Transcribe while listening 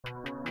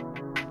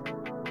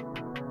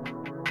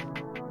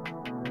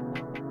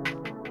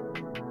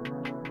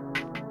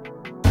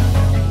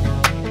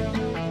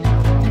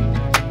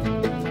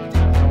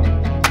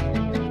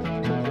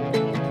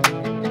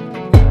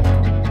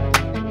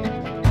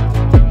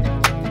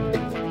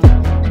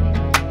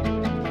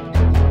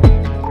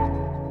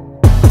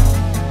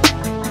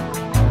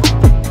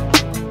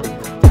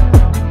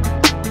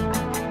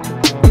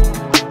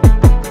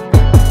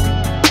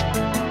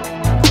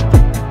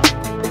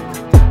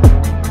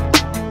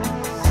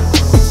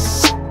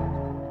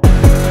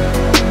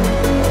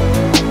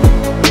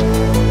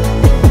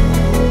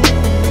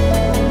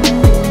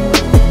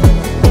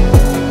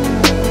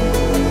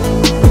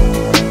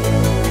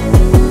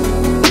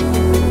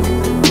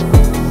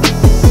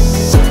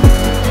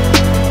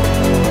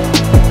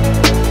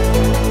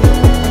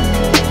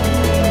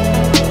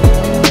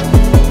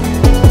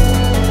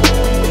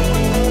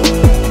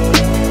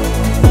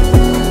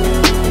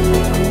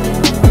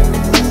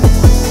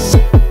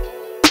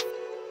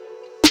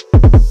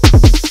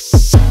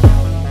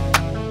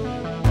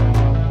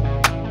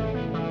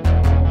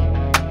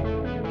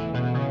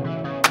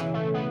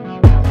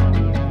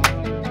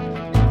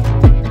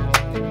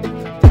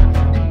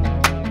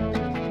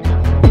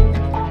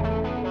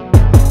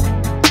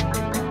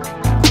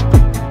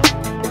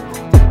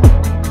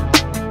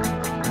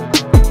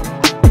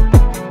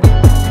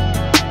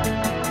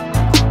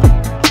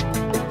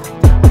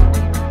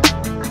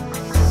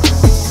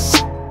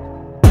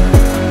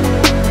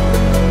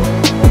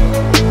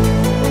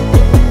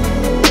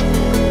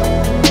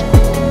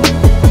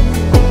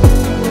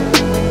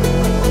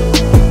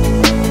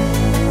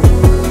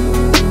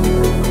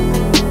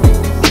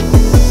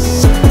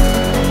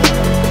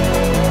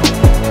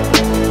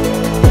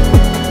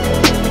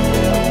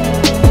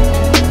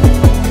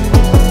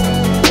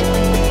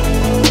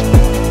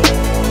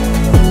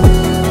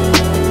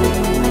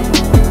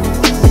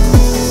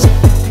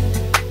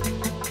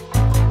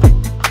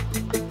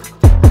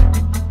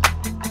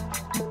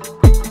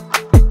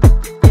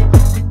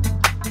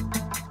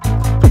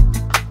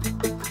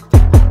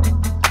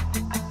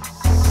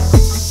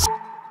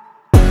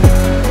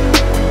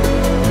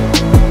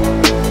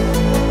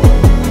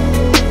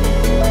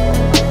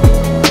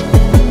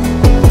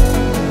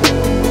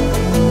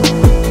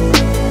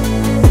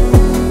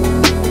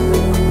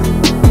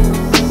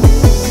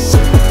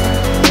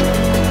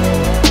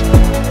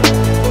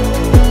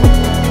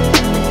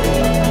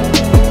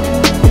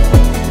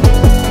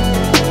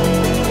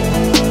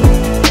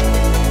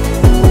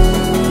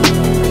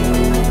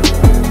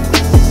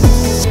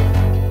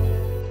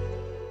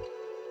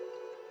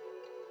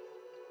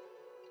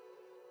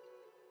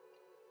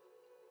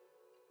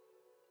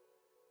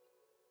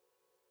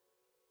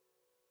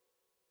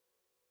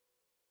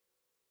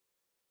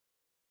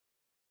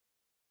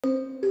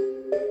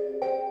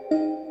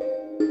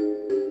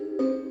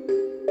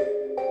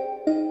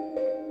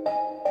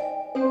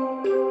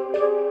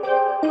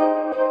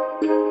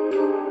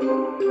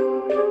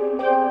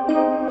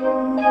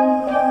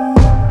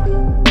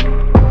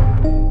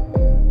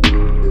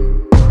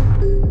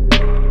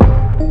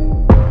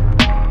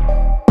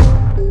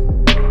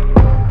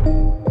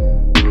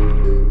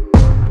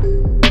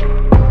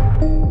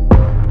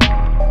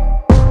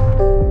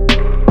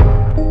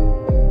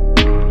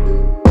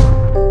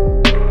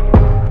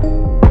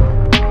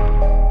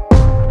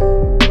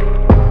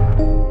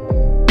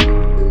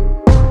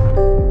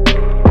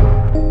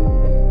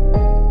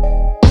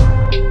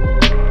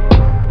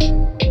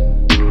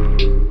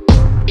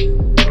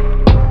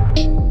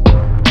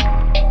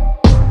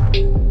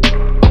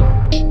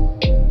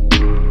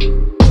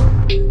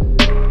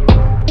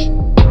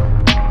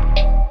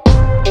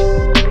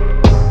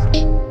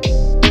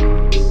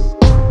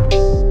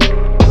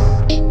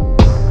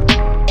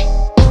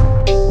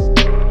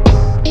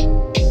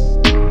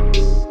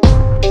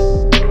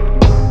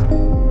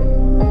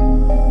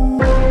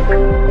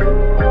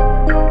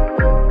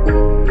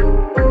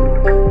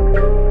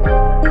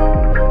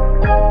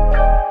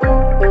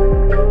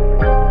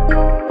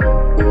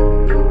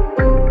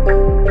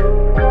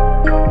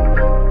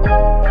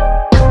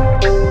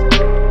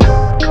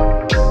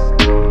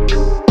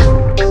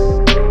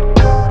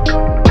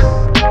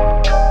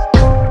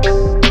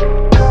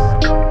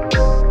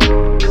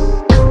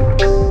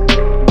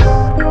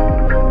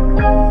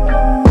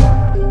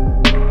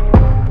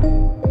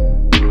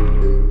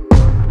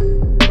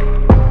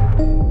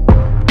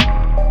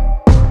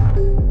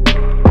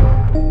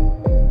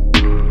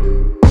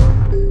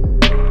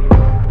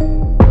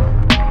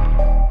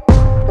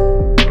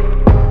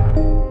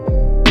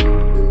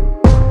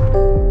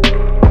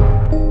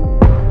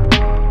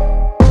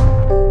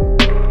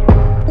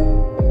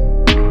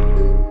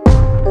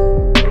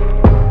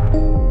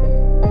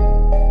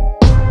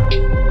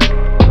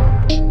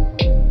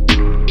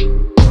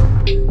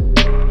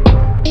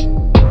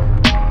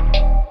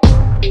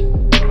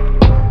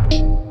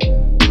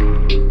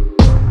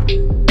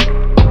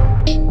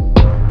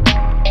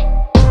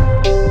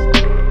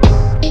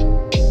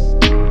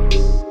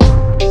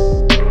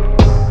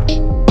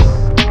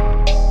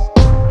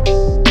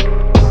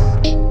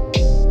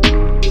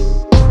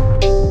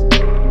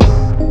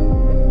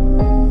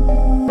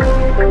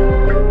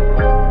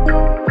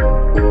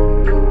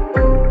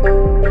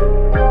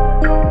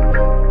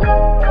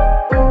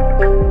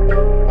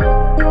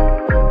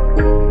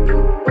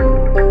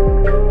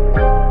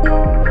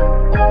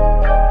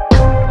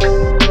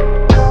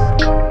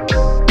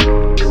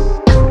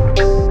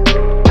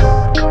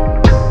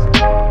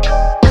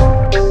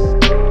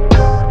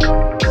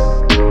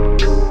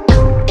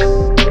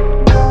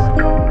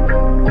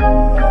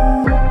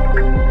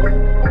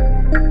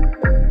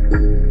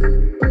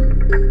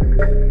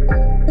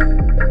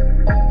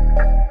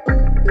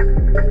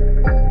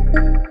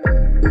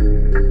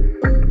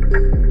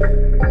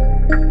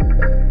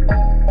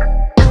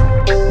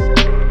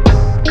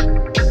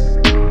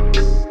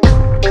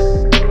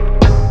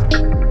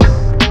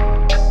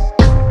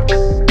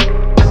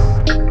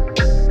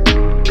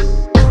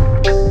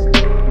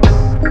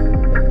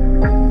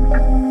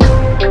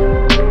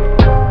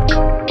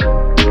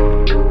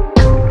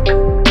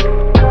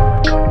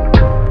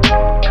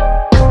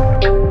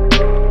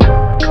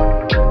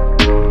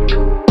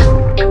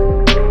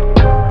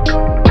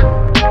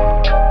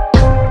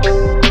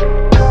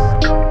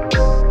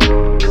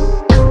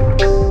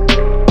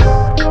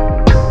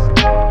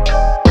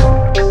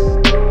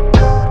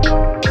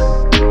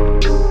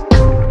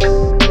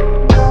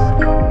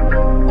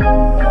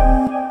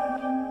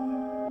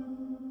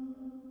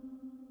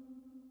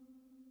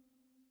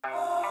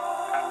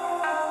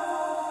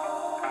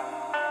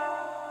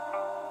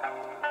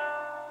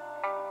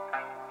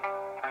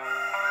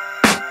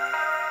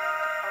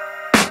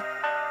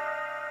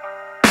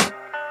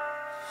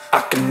I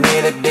can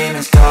hear the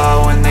demons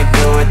call when they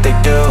do what they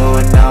do.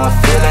 And now I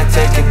feel like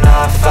taking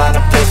off, find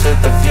a place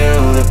with a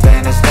view. The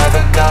pain is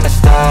never gonna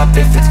stop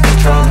if it's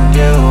controlling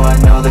you.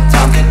 I know that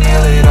time can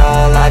heal it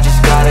all, I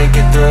just gotta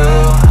get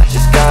through. I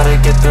just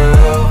gotta get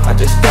through, I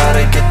just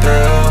gotta get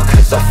through.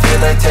 Cause I feel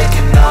like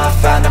taking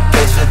off, find a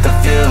place with a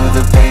view.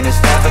 The pain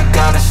is never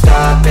gonna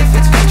stop if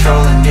it's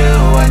controlling you.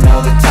 I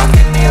know that time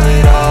can heal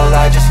it all,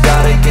 I just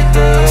gotta get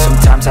through.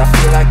 Sometimes I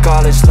feel like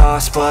all is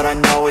lost, but I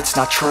know it's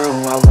not true.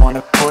 I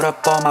wanna put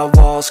up all my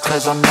walls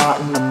cause I'm not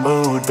in the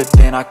mood, but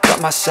then I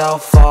cut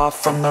myself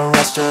off from the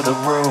rest of the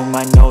room.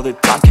 I know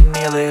that time can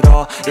heal it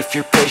all if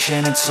you're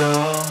patient and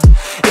soon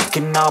it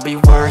can all be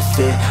worth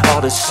it,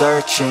 all the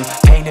searching.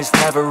 Pain is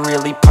never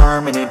really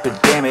permanent,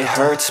 but damn it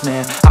hurts,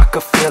 man. I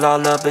could feel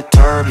all of the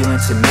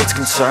turbulence and it's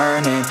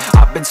concerning.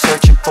 I've been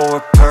searching for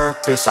a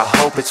purpose, I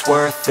hope it's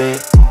worth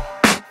it.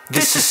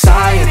 This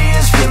society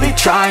is really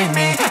trying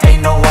me.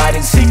 Ain't no hide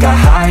and seek think I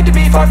hide to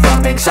be far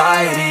from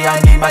anxiety. I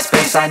need my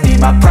space, I need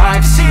my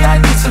privacy, I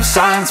need some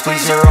silence,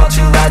 please. You're all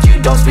too loud, you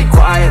don't speak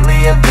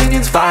quietly.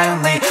 Opinions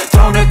violently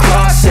thrown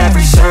across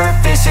every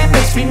surface, it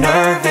makes me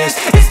nervous.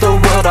 Is the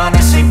world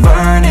honestly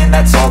burning?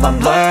 That's all I'm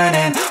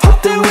learning.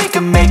 Hope that we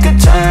can make a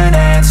turn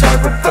and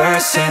start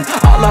reversing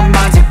all our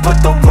minds and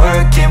put the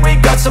work in. We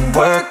got some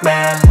work,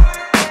 man.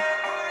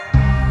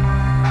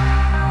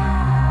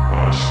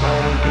 I just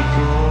gotta get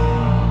through,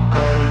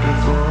 gotta get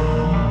through.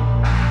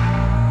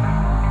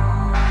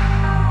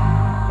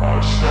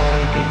 I just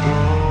gotta get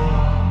through,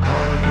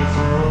 gotta get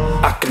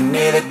through. I can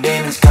hear the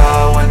demons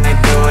call when they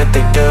do what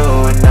they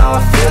do, and now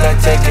I feel like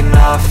taking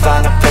off,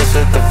 find a place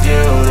with a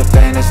view. The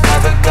pain is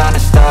never gonna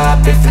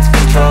stop if it's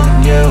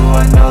controlling you.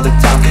 I know that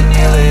time can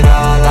heal it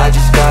all, I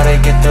just gotta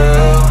get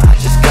through. I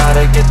just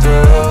gotta get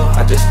through,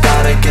 I just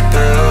gotta get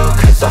through.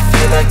 Cause I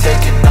feel like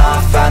taking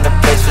off, find a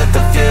place with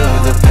a view.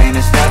 The pain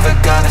is never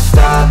gonna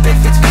stop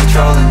if it's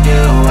controlling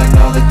you. I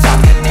know that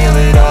time can heal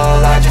it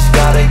all, I just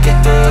gotta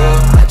get through.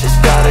 I just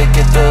gotta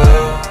get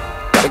through.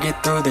 Gotta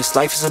get through this,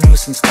 life is a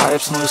nuisance, tie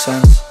up some loose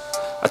ends.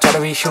 I try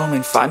to be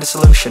human, find a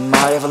solution,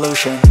 my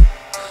evolution.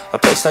 A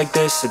place like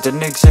this, it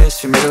didn't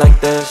exist, we made it like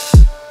this.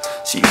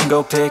 So you can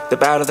go pick the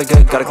bad or the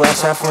good, got a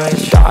glass halfway.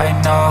 I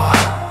know,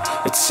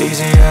 it's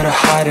easier to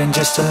hide than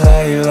just to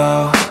lay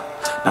low.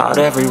 Not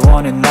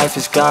everyone in life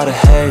has got a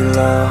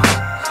halo.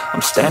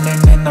 I'm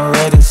standing in the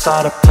red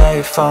inside a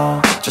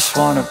payphone, just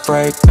wanna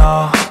break,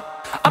 no.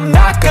 I'm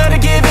not gonna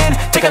give in,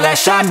 take a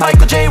last shot,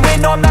 Michael J.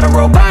 Win. No, I'm not a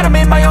robot, I'm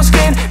in my own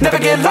skin. Never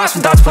get lost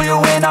when thoughts pull you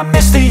in. I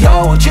miss the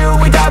old you,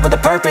 we died with a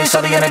purpose.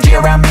 All the energy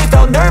around me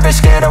felt nervous,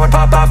 scared I would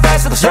pop out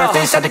fast to the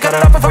surface. Had to cut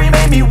it off before you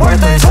made me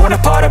worthless. Torn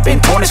apart, I've been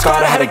torn and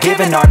scarred. I had a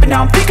given art, but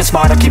now I'm thinking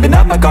smart. I'm keeping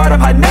up my guard, I'm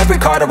hiding every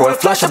card. A royal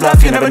flush of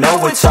love, you never know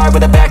what's hard.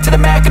 With a back to the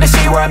mat, gonna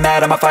see where I'm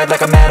at. I'ma fight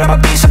like I'm mad, I'ma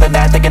be something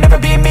that they can never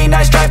be me.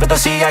 Nice try, but they'll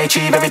see I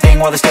achieve everything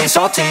while they stay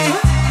salty.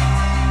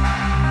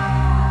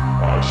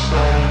 I just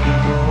gotta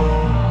get through.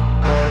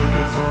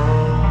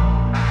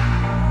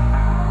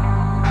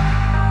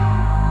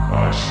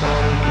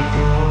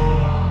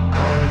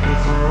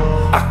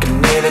 I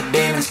can hear the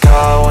demons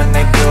call when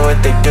they do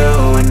what they do,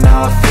 and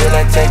now I feel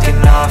like taking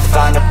off,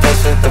 find a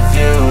place with a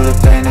view. The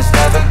pain is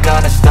never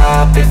gonna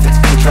stop if it's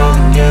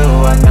controlling you.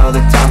 I know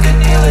that time can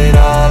heal it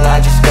all,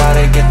 I just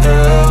gotta get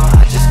through.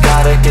 I just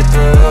gotta get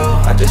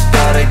through, I just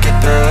gotta get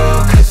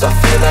through. Cause I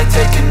feel like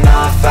taking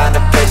off, find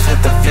a place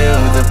with a view.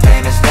 The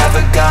pain is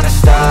never gonna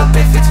stop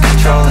if it's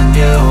controlling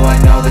you. I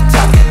know that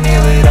time can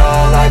heal it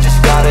all, I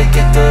just gotta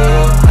get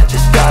through. I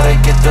just gotta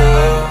get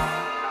through.